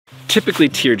Typically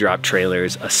Teardrop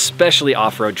trailers, especially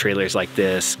off-road trailers like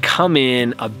this, come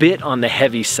in a bit on the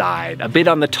heavy side, a bit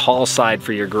on the tall side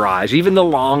for your garage, even the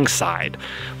long side.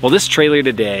 Well, this trailer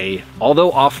today,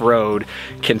 although off-road,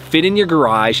 can fit in your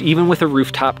garage even with a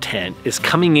rooftop tent, is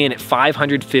coming in at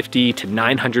 550 to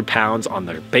 900 pounds on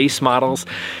their base models.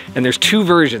 And there's two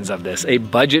versions of this, a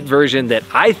budget version that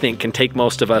I think can take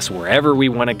most of us wherever we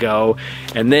want to go,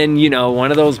 and then, you know,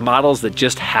 one of those models that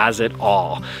just has it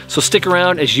all. So stick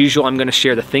around. As usual, I'm going to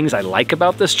share the things I like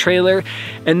about this trailer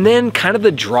and then kind of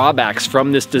the drawbacks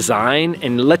from this design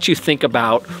and let you think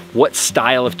about what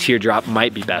style of teardrop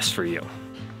might be best for you.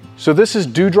 So this is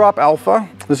Teardrop Alpha.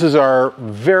 This is our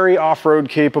very off-road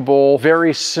capable,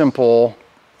 very simple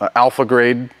alpha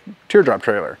grade teardrop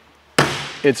trailer.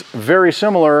 It's very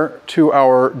similar to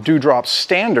our Teardrop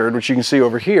Standard, which you can see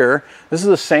over here. This is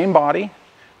the same body,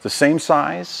 the same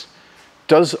size,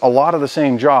 does a lot of the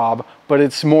same job, but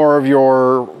it's more of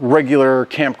your regular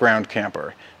campground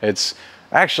camper. It's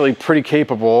actually pretty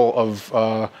capable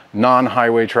of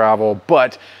non-highway travel,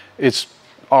 but it's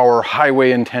our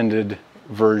highway intended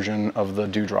version of the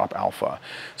Teardrop Alpha.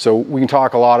 So we can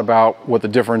talk a lot about what the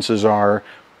differences are,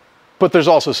 but there's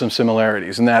also some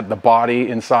similarities in that the body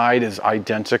inside is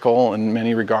identical in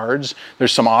many regards.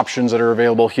 There's some options that are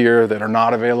available here that are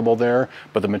not available there,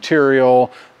 but the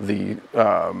material, the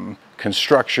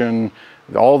construction,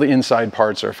 all the inside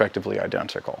parts are effectively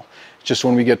identical. Just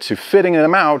when we get to fitting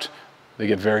them out, they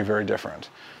get very, very different.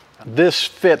 This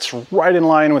fits right in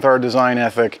line with our design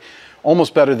ethic,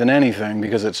 almost better than anything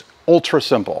because it's ultra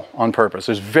simple on purpose.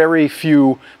 There's very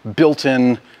few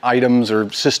built-in items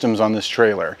or systems on this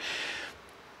trailer.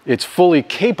 It's fully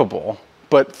capable,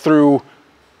 but through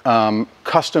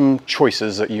custom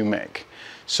choices that you make.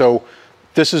 So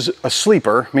this is a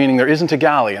sleeper, meaning there isn't a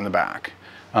galley in the back.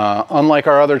 Unlike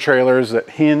our other trailers that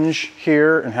hinge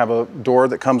here and have a door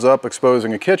that comes up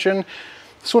exposing a kitchen,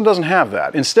 this one doesn't have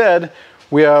that. Instead,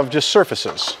 we have just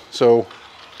surfaces. So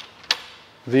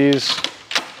these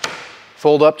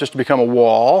fold up just to become a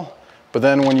wall, but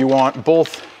then when you want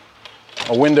both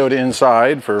a window to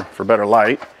inside for better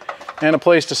light and a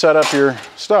place to set up your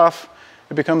stuff,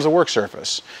 it becomes a work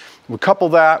surface. We couple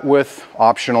that with,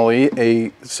 optionally,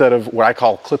 a set of what I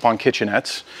call clip-on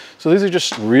kitchenettes. So these are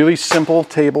just really simple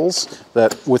tables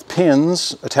that with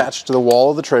pins attached to the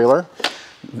wall of the trailer.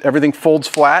 Everything folds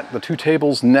flat. The two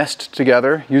tables nest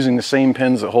together using the same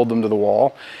pins that hold them to the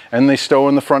wall, and they stow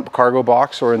in the front cargo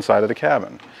box or inside of the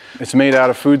cabin. It's made out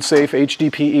of food-safe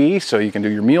HDPE, so you can do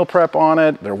your meal prep on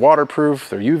it. They're waterproof,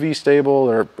 they're UV stable,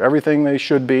 they're everything they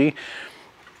should be.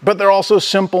 But they're also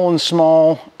simple and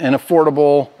small and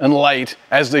affordable and light,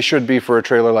 as they should be for a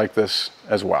trailer like this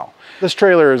as well. This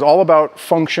trailer is all about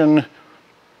function,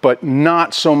 but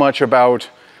not so much about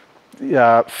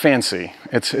fancy.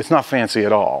 It's not fancy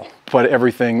at all, but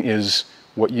everything is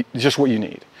just what you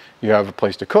need. You have a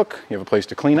place to cook, you have a place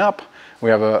to clean up. We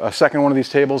have a second one of these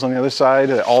tables on the other side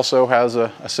that also has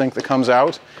a sink that comes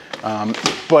out,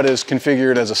 but is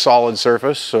configured as a solid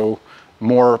surface, so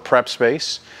more prep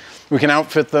space. We can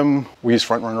outfit them, we use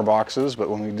front runner boxes, but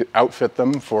when we outfit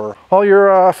them for all your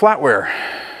flatware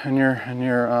and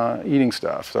your eating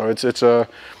stuff. So it's a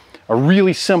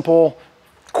really simple,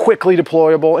 quickly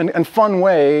deployable and fun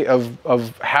way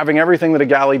of having everything that a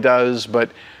galley does,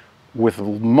 but with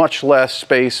much less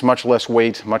space, much less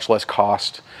weight, much less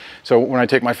cost. So when I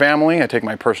take my family, I take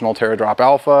my personal Teardrop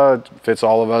Alpha, it fits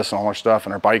all of us and all our stuff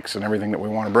and our bikes and everything that we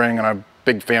want to bring on a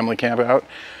big family camp out.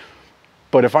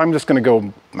 But if I'm just going to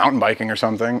go mountain biking or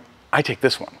something, I take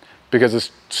this one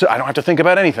because I don't have to think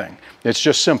about anything. It's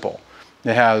just simple.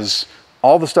 It has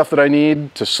all the stuff that I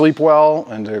need to sleep well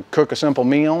and to cook a simple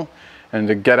meal and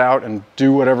to get out and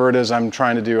do whatever it is I'm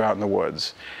trying to do out in the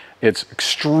woods. It's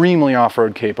extremely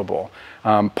off-road capable.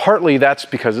 Partly that's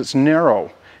because it's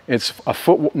narrow. It's a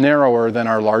foot narrower than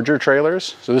our larger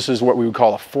trailers. So this is what we would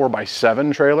call a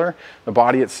 4x7 trailer. The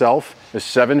body itself is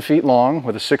 7 feet long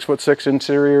with a 6'6"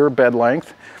 interior bed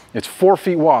length. It's 4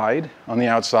 feet wide on the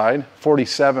outside,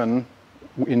 47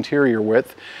 interior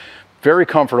width. Very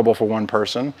comfortable for one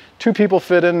person. Two people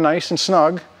fit in nice and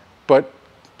snug, but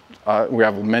we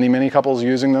have many, many couples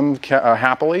using them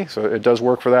happily, so it does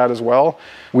work for that as well.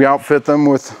 We outfit them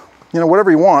with, you know, whatever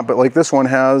you want, but like this one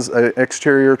has an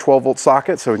exterior 12-volt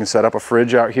socket, so we can set up a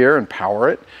fridge out here and power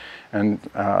it, and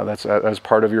that's as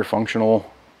part of your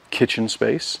functional kitchen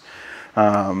space.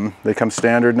 They come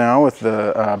standard now with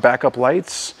the backup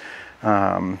lights.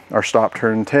 Our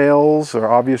stop-turn tails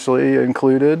are obviously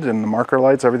included, and the marker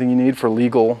lights, everything you need for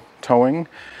legal towing.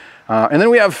 And then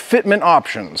we have fitment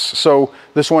options. So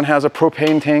this one has a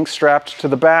propane tank strapped to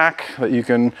the back that you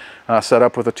can set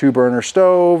up with a 2-burner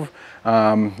stove.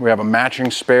 We have a matching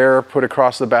spare put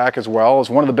across the back as well. As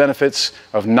one of the benefits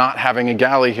of not having a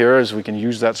galley here is we can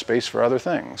use that space for other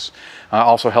things.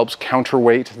 Also helps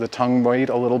counterweight the tongue weight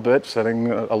a little bit,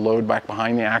 setting a load back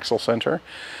behind the axle center.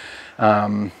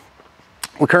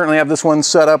 We currently have this one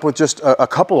set up with just a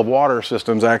couple of water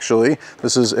systems, actually.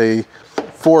 This is a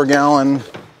 4-gallon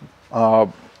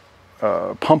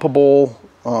pumpable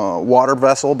water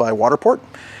vessel by Waterport.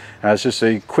 It's just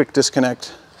a quick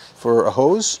disconnect for a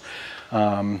hose.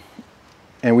 And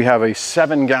we have a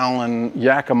 7-gallon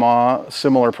Yakima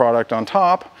similar product on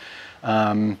top.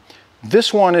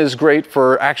 This one is great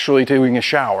for actually doing a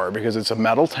shower because it's a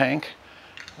metal tank.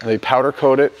 They powder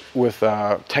coat it with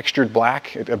textured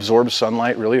black. It absorbs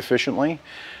sunlight really efficiently.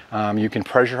 You can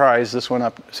pressurize this one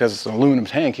up, since it's an aluminum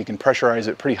tank, you can pressurize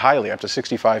it pretty highly, up to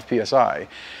 65 PSI.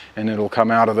 And it'll come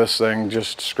out of this thing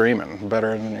just screaming,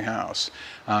 better than your house.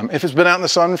 If it's been out in the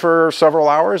sun for several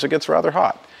hours, it gets rather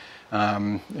hot.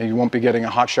 You won't be getting a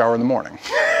hot shower in the morning.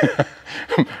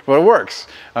 But it works.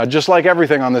 Just like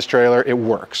everything on this trailer, it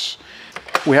works.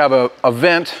 We have a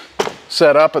vent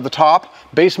set up at the top.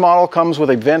 Base model comes with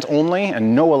a vent only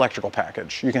and no electrical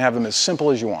package. You can have them as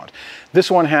simple as you want. This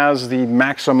one has the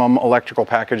maximum electrical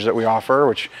package that we offer,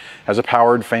 which has a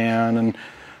powered fan and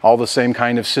all the same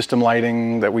kind of system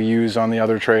lighting that we use on the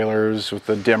other trailers with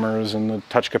the dimmers and the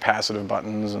touch capacitive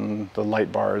buttons and the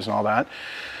light bars and all that.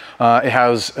 It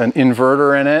has an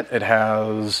inverter in it. It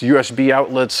has USB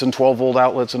outlets and 12-volt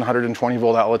outlets and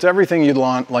 120-volt outlets, everything you'd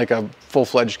want like a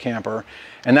full-fledged camper.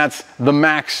 And that's the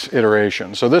max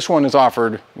iteration. So this one is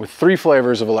offered with 3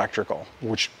 flavors of electrical,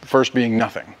 which first being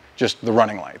nothing, just the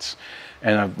running lights,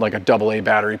 and like a AA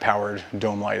battery powered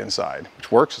dome light inside,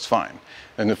 which works, it's fine.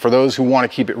 And for those who want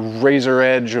to keep it razor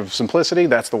edge of simplicity,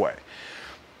 that's the way.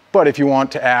 But if you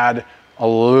want to add a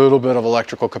little bit of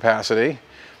electrical capacity,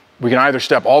 we can either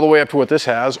step all the way up to what this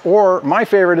has, or my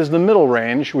favorite is the middle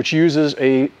range, which uses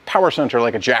a power center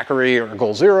like a Jackery or a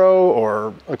Goal Zero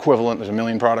or equivalent. There's a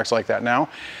million products like that now.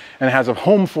 And it has a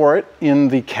home for it in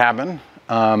the cabin.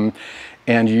 And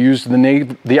you use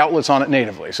the outlets on it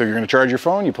natively. So you're going to charge your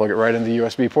phone, you plug it right into the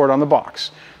USB port on the box.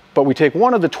 But we take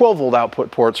one of the 12-volt output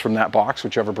ports from that box,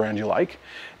 whichever brand you like,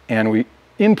 and we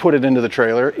input it into the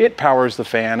trailer. It powers the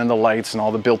fan and the lights and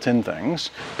all the built-in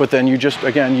things, but then you just,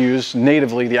 again, use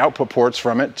natively the output ports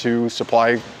from it to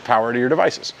supply power to your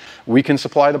devices. We can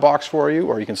supply the box for you,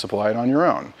 or you can supply it on your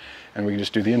own, and we can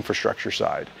just do the infrastructure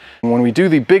side. And when we do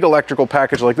the big electrical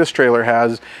package like this trailer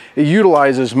has, it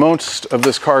utilizes most of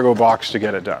this cargo box to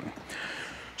get it done.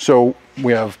 So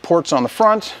we have ports on the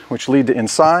front, which lead to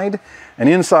inside, and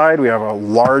inside we have a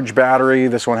large battery.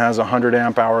 This one has 100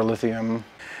 amp hour lithium.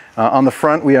 On the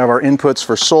front, we have our inputs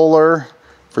for solar,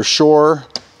 for shore,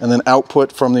 and then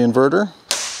output from the inverter.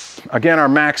 Again, our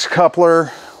max coupler,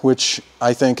 which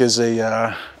I think is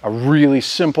a really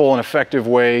simple and effective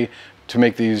way to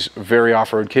make these very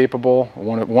off-road capable.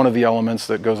 One of the elements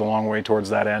that goes a long way towards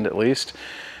that end, at least,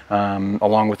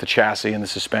 along with the chassis and the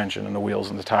suspension and the wheels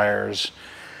and the tires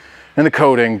and the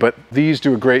coating. But these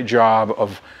do a great job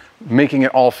of making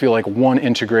it all feel like one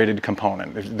integrated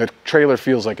component. The trailer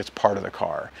feels like it's part of the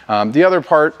car. The other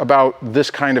part about this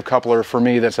kind of coupler for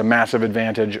me that's a massive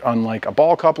advantage, unlike a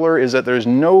ball coupler, is that there's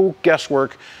no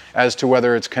guesswork as to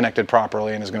whether it's connected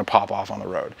properly and is going to pop off on the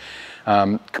road.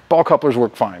 Ball couplers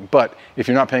work fine, but if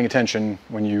you're not paying attention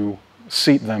when you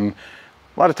seat them,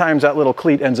 a lot of times that little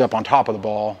cleat ends up on top of the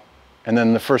ball, and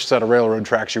then the first set of railroad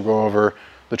tracks you go over,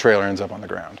 the trailer ends up on the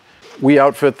ground. We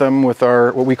outfit them with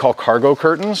our, what we call cargo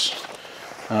curtains,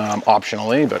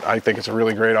 optionally, but I think it's a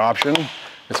really great option.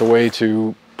 It's a way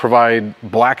to provide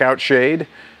blackout shade,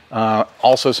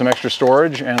 also some extra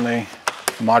storage, and they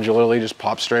modularly just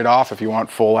pop straight off if you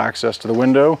want full access to the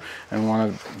window and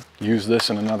want to use this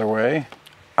in another way.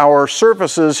 Our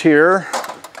surfaces here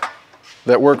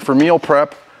that work for meal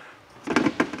prep,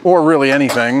 or really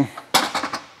anything,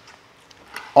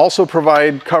 also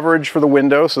provide coverage for the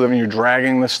window so that when you're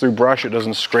dragging this through brush, it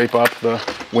doesn't scrape up the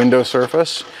window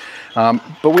surface.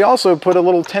 But we also put a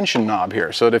little tension knob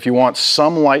here so that if you want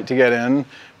some light to get in,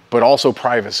 but also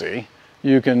privacy,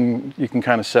 you can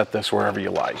kind of set this wherever you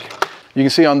like. You can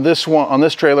see on this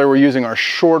trailer, we're using our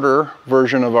shorter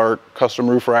version of our custom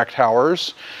roof rack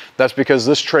towers. That's because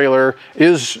this trailer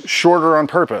is shorter on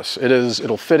purpose.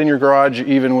 It'll fit in your garage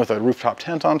even with a rooftop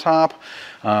tent on top.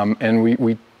 And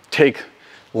we take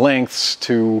lengths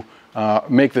to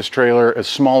make this trailer as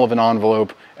small of an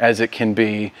envelope as it can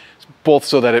be, both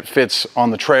so that it fits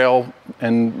on the trail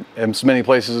and in as many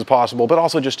places as possible, but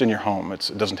also just in your home.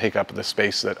 It doesn't take up the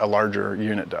space that a larger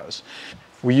unit does.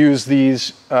 We use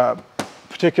these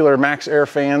particular max air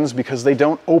fans because they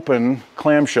don't open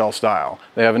clamshell style.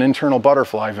 They have an internal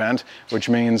butterfly vent, which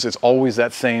means it's always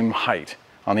that same height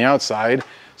on the outside,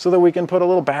 so that we can put a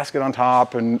little basket on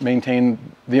top and maintain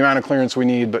the amount of clearance we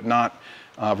need, but not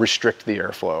restrict the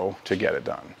airflow to get it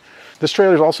done. This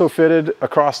trailer is also fitted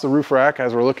across the roof rack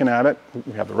as we're looking at it.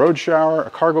 We have the road shower, a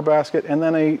cargo basket, and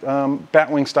then a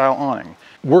batwing style awning.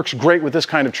 Works great with this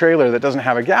kind of trailer that doesn't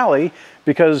have a galley,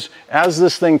 because as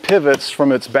this thing pivots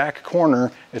from its back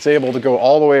corner, it's able to go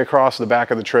all the way across the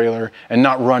back of the trailer and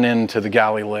not run into the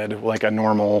galley lid like a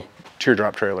normal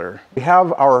teardrop trailer. We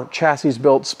have our chassis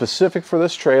built specific for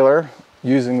this trailer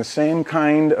using the same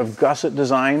kind of gusset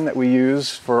design that we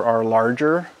use for our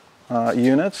larger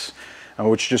units,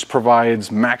 which just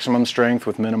provides maximum strength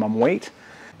with minimum weight.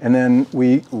 And then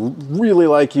we really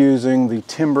like using the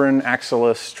Timbren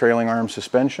axle-less trailing arm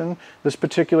suspension. This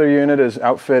particular unit is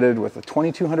outfitted with a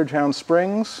 2,200 pound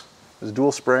springs. There's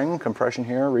dual spring compression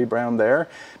here, rebound there,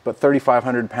 but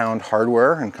 3,500 pound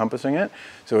hardware encompassing it.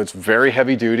 So it's very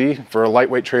heavy duty. For a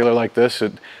lightweight trailer like this,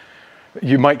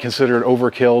 you might consider it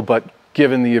overkill, but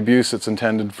given the abuse it's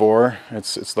intended for,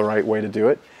 it's the right way to do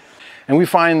it. And we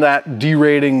find that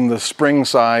derating the spring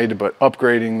side but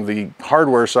upgrading the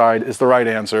hardware side is the right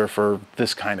answer for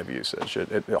this kind of usage.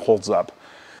 It holds up.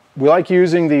 We like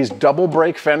using these double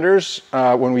brake fenders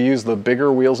when we use the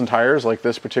bigger wheels and tires like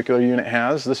this particular unit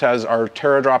has. This has our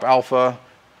Teardrop Alpha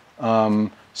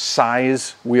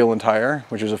size wheel and tire,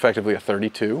 which is effectively a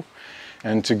 32.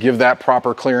 And to give that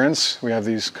proper clearance, we have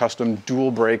these custom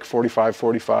dual brake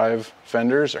 45-45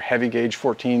 fenders, or heavy gauge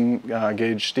 14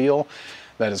 gauge steel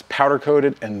that is powder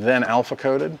coated and then alpha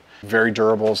coated. Very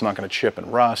durable, it's not going to chip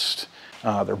and rust.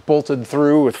 They're bolted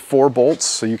through with 4 bolts,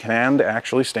 so you can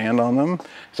actually stand on them.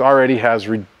 It already has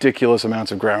ridiculous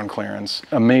amounts of ground clearance,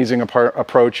 amazing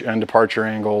approach and departure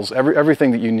angles. Everything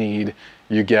that you need,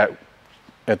 you get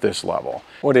at this level.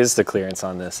 What is the clearance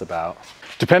on this about?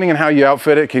 Depending on how you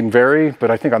outfit it, it can vary,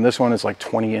 but I think on this one it's like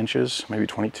 20 inches, maybe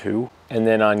 22. And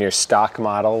then on your stock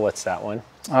model, what's that one?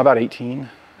 About 18, nice.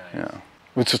 Yeah.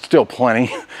 Which is still plenty.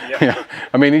 Yeah. Yeah.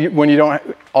 I mean, when you don't,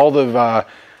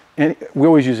 we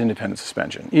always use independent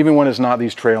suspension. Even when it's not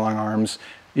these trailing arms,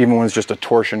 even when it's just a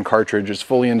torsion cartridge, it's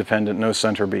fully independent, no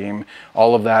center beam.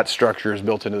 All of that structure is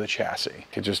built into the chassis.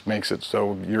 It just makes it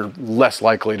so you're less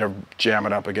likely to jam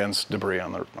it up against debris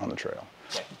on the trail.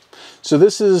 Yeah. So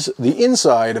this is the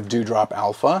inside of Teardrop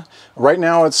Alpha. Right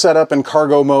now it's set up in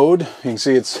cargo mode. You can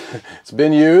see it's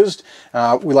been used.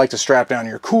 We like to strap down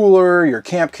your cooler, your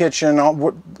camp kitchen,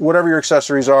 whatever your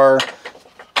accessories are,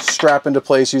 strap into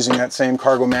place using that same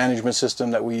cargo management system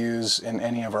that we use in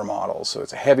any of our models. So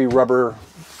it's a heavy rubber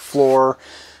floor,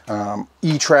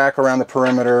 E-track around the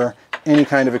perimeter, any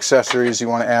kind of accessories you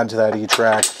want to add to that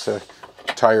E-track to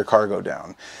tie your cargo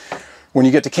down. When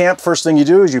you get to camp, first thing you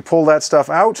do is you pull that stuff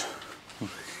out,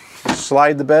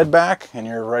 slide the bed back, and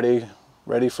you're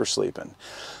ready for sleeping.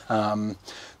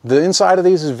 The inside of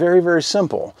these is very, very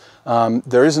simple.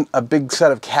 There isn't a big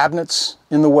set of cabinets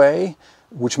in the way,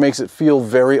 which makes it feel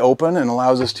very open and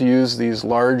allows us to use these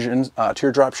large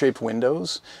teardrop shaped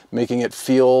windows, making it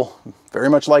feel very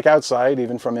much like outside,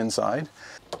 even from inside.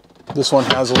 This one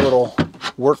has a little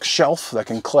work shelf that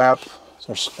can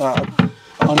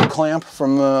unclamp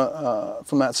from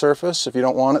that surface if you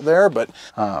don't want it there, but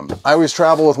I always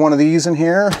travel with one of these in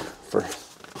here for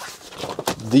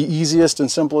the easiest and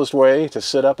simplest way to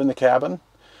sit up in the cabin.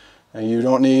 And you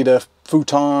don't need a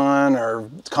futon or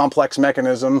complex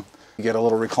mechanism. You get a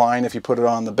little recline if you put it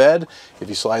on the bed. If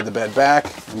you slide the bed back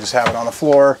and just have it on the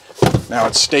floor, now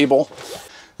it's stable.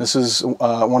 This is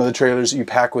one of the trailers that you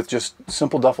pack with just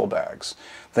simple duffel bags.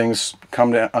 Things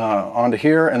come onto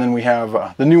here, and then we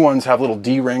have, the new ones have little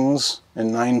D-rings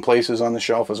in 9 places on the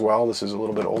shelf as well. This is a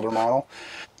little bit older model.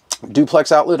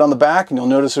 Duplex outlet on the back, and you'll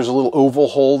notice there's a little oval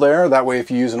hole there. That way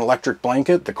if you use an electric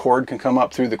blanket, the cord can come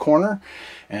up through the corner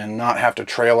and not have to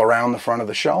trail around the front of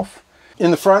the shelf. In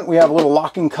the front, we have a little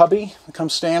locking cubby that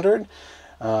comes standard.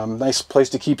 Nice place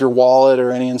to keep your wallet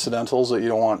or any incidentals that you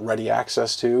don't want ready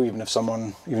access to, even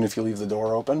if you leave the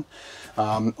door open.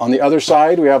 On the other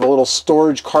side, we have a little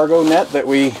storage cargo net that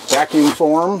we vacuum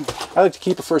form. I like to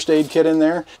keep a first aid kit in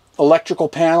there. Electrical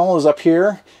panel is up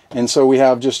here, and so we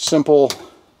have just simple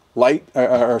light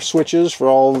or switches for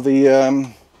all of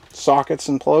the sockets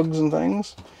and plugs and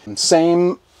things. And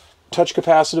same touch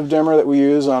capacitive dimmer that we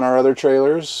use on our other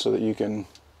trailers, so that you can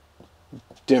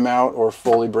dim out or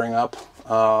fully bring up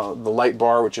the light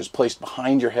bar, which is placed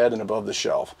behind your head and above the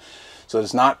shelf. So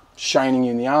it's not shining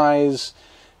you in the eyes.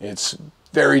 It's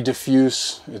very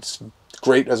diffuse. It's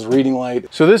great as a reading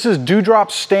light. So this is Teardrop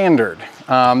Standard.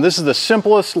 This is the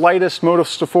simplest, lightest,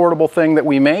 most affordable thing that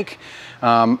we make.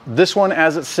 This one,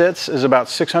 as it sits, is about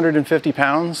 650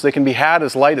 pounds. They can be had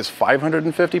as light as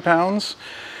 550 pounds.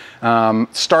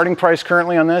 Starting price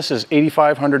currently on this is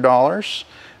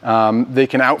 $8,500. They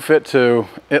can outfit to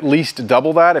at least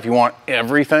double that if you want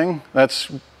everything.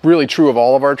 That's really true of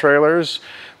all of our trailers.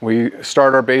 We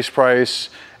start our base price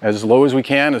as low as we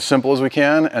can, as simple as we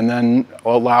can, and then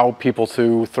allow people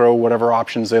to throw whatever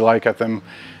options they like at them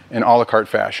in a la carte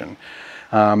fashion.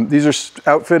 These are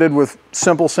outfitted with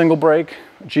simple single brake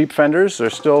Jeep fenders. They're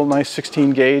still nice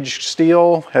 16 gauge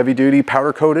steel, heavy duty,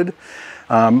 powder coated.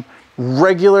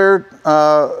 Regular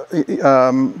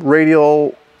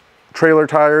radial trailer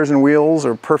tires and wheels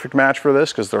are a perfect match for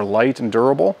this because they're light and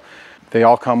durable. They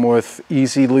all come with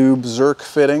Easy Lube Zerk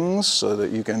fittings so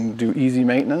that you can do easy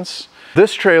maintenance.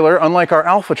 This trailer, unlike our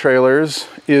Alpha trailers,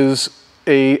 is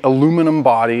a aluminum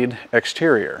bodied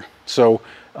exterior. So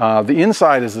the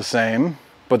inside is the same,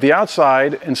 but the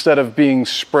outside, instead of being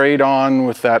sprayed on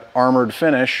with that armored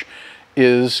finish,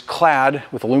 is clad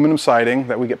with aluminum siding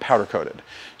that we get powder coated.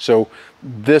 So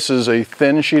this is a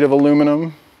thin sheet of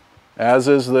aluminum, as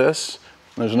is this.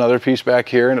 There's another piece back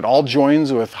here, and it all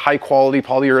joins with high quality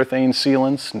polyurethane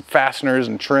sealants and fasteners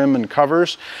and trim and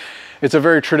covers. It's a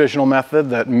very traditional method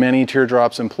that many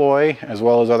teardrops employ, as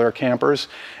well as other campers,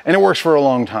 and it works for a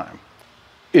long time.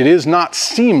 It is not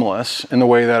seamless in the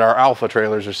way that our Alpha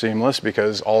trailers are seamless,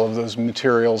 because all of those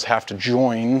materials have to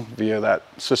join via that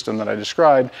system that I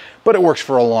described, but it works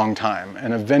for a long time,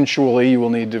 and eventually you will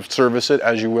need to service it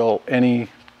as you will any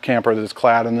camper that's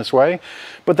clad in this way,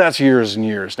 but that's years and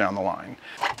years down the line.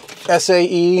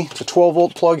 SAE to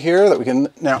 12-volt plug here that we can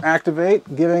now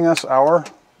activate, giving us our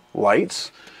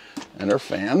lights and our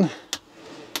fan.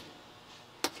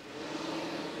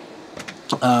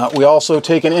 We also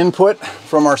take an input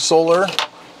from our solar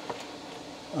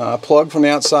plug from the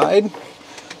outside,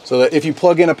 so that if you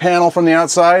plug in a panel from the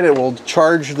outside, it will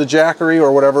charge the Jackery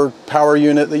or whatever power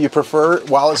unit that you prefer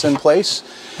while it's in place.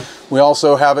 We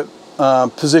also have it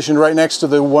positioned right next to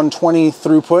the 120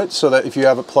 throughput, so that if you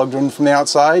have it plugged in from the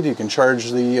outside, you can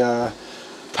charge the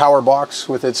power box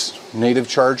with its native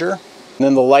charger. And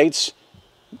then the lights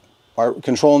are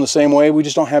controlled in the same way. We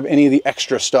just don't have any of the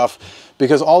extra stuff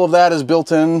because all of that is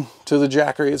built in to the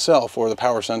Jackery itself, or the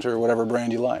Power Center, or whatever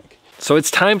brand you like. So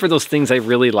it's time for those things I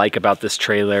really like about this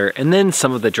trailer, and then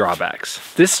some of the drawbacks.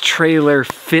 This trailer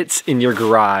fits in your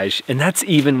garage, and that's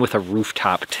even with a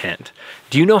rooftop tent.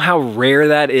 Do you know how rare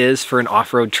that is for an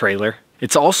off-road trailer?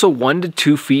 It's also 1 to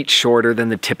 2 feet shorter than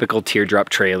the typical teardrop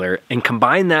trailer, and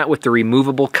combine that with the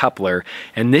removable coupler,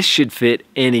 and this should fit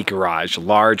any garage,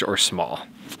 large or small.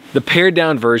 The pared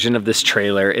down version of this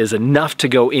trailer is enough to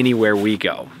go anywhere we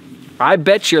go. I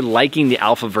bet you're liking the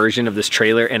Alpha version of this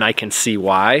trailer, and I can see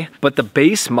why, but the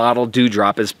base model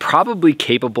Teardrop is probably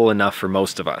capable enough for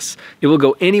most of us. It will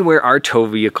go anywhere our tow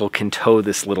vehicle can tow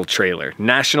this little trailer.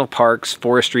 National parks,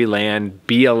 forestry land,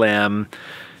 BLM,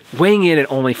 weighing in at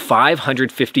only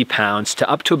 550 pounds to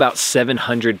up to about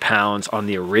 700 pounds on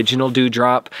the original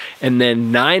Teardrop, and then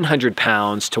 900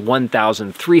 pounds to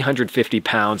 1,350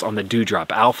 pounds on the Teardrop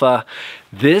Alpha.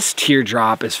 This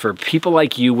teardrop is for people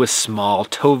like you with small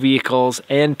tow vehicles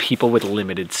and people with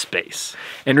limited space.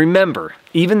 And remember,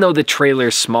 even though the trailer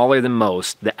is smaller than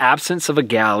most, the absence of a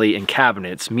galley and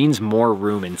cabinets means more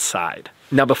room inside.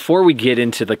 Now, before we get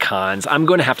into the cons, I'm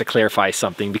going to have to clarify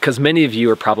something, because many of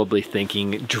you are probably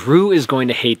thinking, Drew is going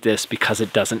to hate this because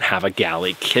it doesn't have a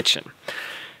galley kitchen.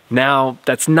 Now,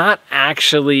 that's not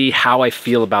actually how I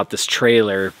feel about this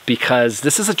trailer, because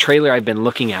this is a trailer I've been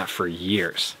looking at for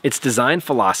years. Its design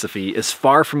philosophy is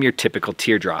far from your typical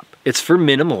teardrop. It's for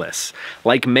minimalists,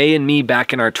 like May and me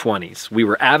back in our 20s. We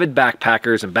were avid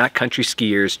backpackers and backcountry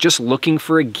skiers just looking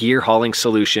for a gear hauling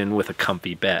solution with a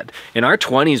comfy bed. In our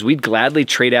 20s, we'd gladly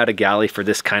trade out a galley for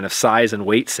this kind of size and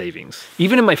weight savings.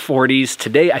 Even in my 40s,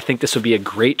 today I think this would be a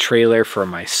great trailer for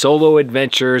my solo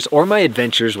adventures or my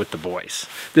adventures with the boys.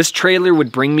 This trailer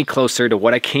would bring me closer to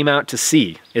what I came out to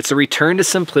see. It's a return to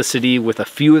simplicity with a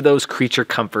few of those creature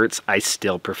comforts I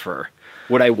still prefer.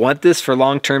 Would I want this for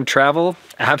long-term travel?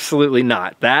 Absolutely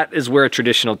not. That is where a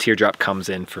traditional teardrop comes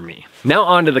in for me. Now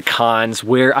on to the cons,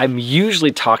 where I'm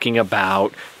usually talking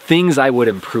about things I would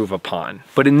improve upon.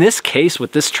 But in this case,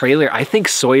 with this trailer, I think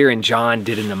Sawyer and John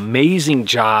did an amazing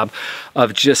job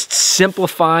of just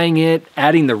simplifying it,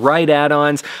 adding the right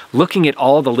add-ons, looking at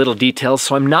all the little details,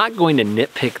 so I'm not going to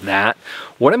nitpick that.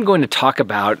 What I'm going to talk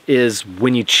about is,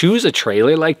 when you choose a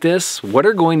trailer like this, what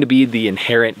are going to be the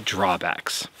inherent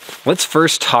drawbacks? Let's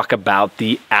first talk about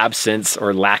the absence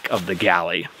or lack of the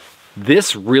galley.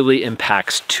 This really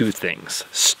impacts two things: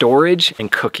 storage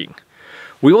and cooking.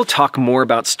 We will talk more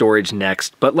about storage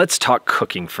next, but let's talk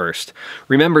cooking first.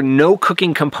 Remember, no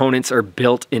cooking components are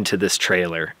built into this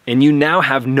trailer, and you now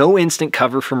have no instant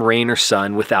cover from rain or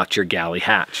sun without your galley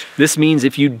hatch. This means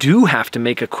if you do have to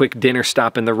make a quick dinner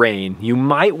stop in the rain, you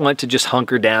might want to just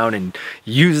hunker down and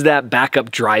use that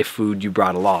backup dry food you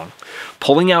brought along.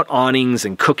 Pulling out awnings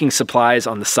and cooking supplies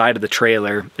on the side of the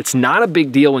trailer, it's not a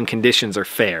big deal when conditions are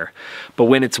fair, but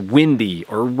when it's windy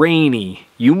or rainy,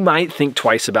 you might think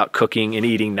twice about cooking and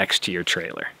eating next to your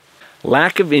trailer.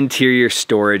 Lack of interior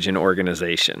storage and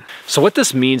organization. So what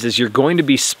this means is you're going to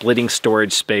be splitting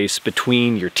storage space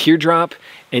between your teardrop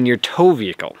and your tow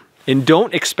vehicle. And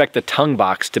don't expect the tongue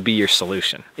box to be your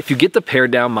solution. If you get the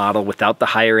pared down model without the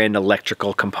higher end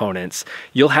electrical components,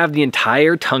 you'll have the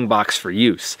entire tongue box for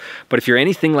use. But if you're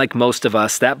anything like most of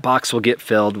us, that box will get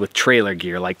filled with trailer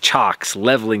gear like chocks,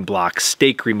 leveling blocks,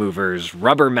 stake removers,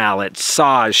 rubber mallets,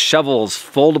 saws, shovels,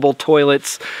 foldable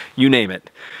toilets, you name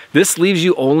it. This leaves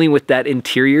you only with that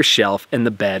interior shelf and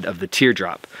the bed of the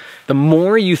teardrop. The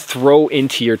more you throw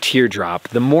into your teardrop,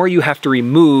 the more you have to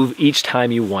remove each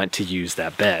time you want to use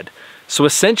that bed. So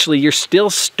essentially, you're still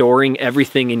storing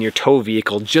everything in your tow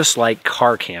vehicle just like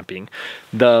car camping.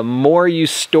 The more you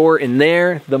store in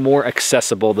there, the more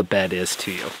accessible the bed is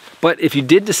to you. But if you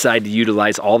did decide to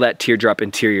utilize all that teardrop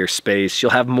interior space,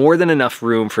 you'll have more than enough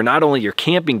room for not only your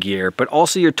camping gear, but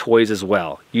also your toys as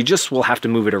well. You just will have to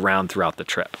move it around throughout the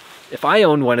trip. If I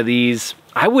owned one of these,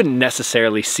 I wouldn't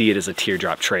necessarily see it as a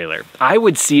teardrop trailer. I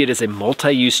would see it as a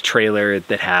multi-use trailer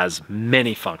that has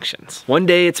many functions. One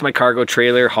day it's my cargo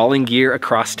trailer hauling gear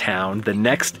across town. The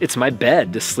next, it's my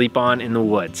bed to sleep on in the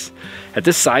woods. At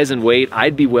this size and weight,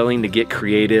 I'd be willing to get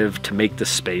creative to make the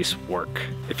space work.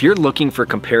 If you're looking for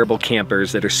comparable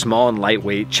campers that are small and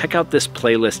lightweight, check out this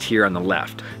playlist here on the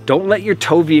left. Don't let your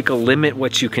tow vehicle limit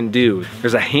what you can do.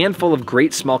 There's a handful of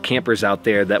great small campers out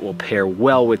there that will pair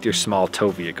well with your small tow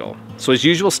vehicle. So as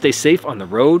usual, stay safe on the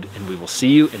road, and we will see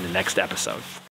you in the next episode.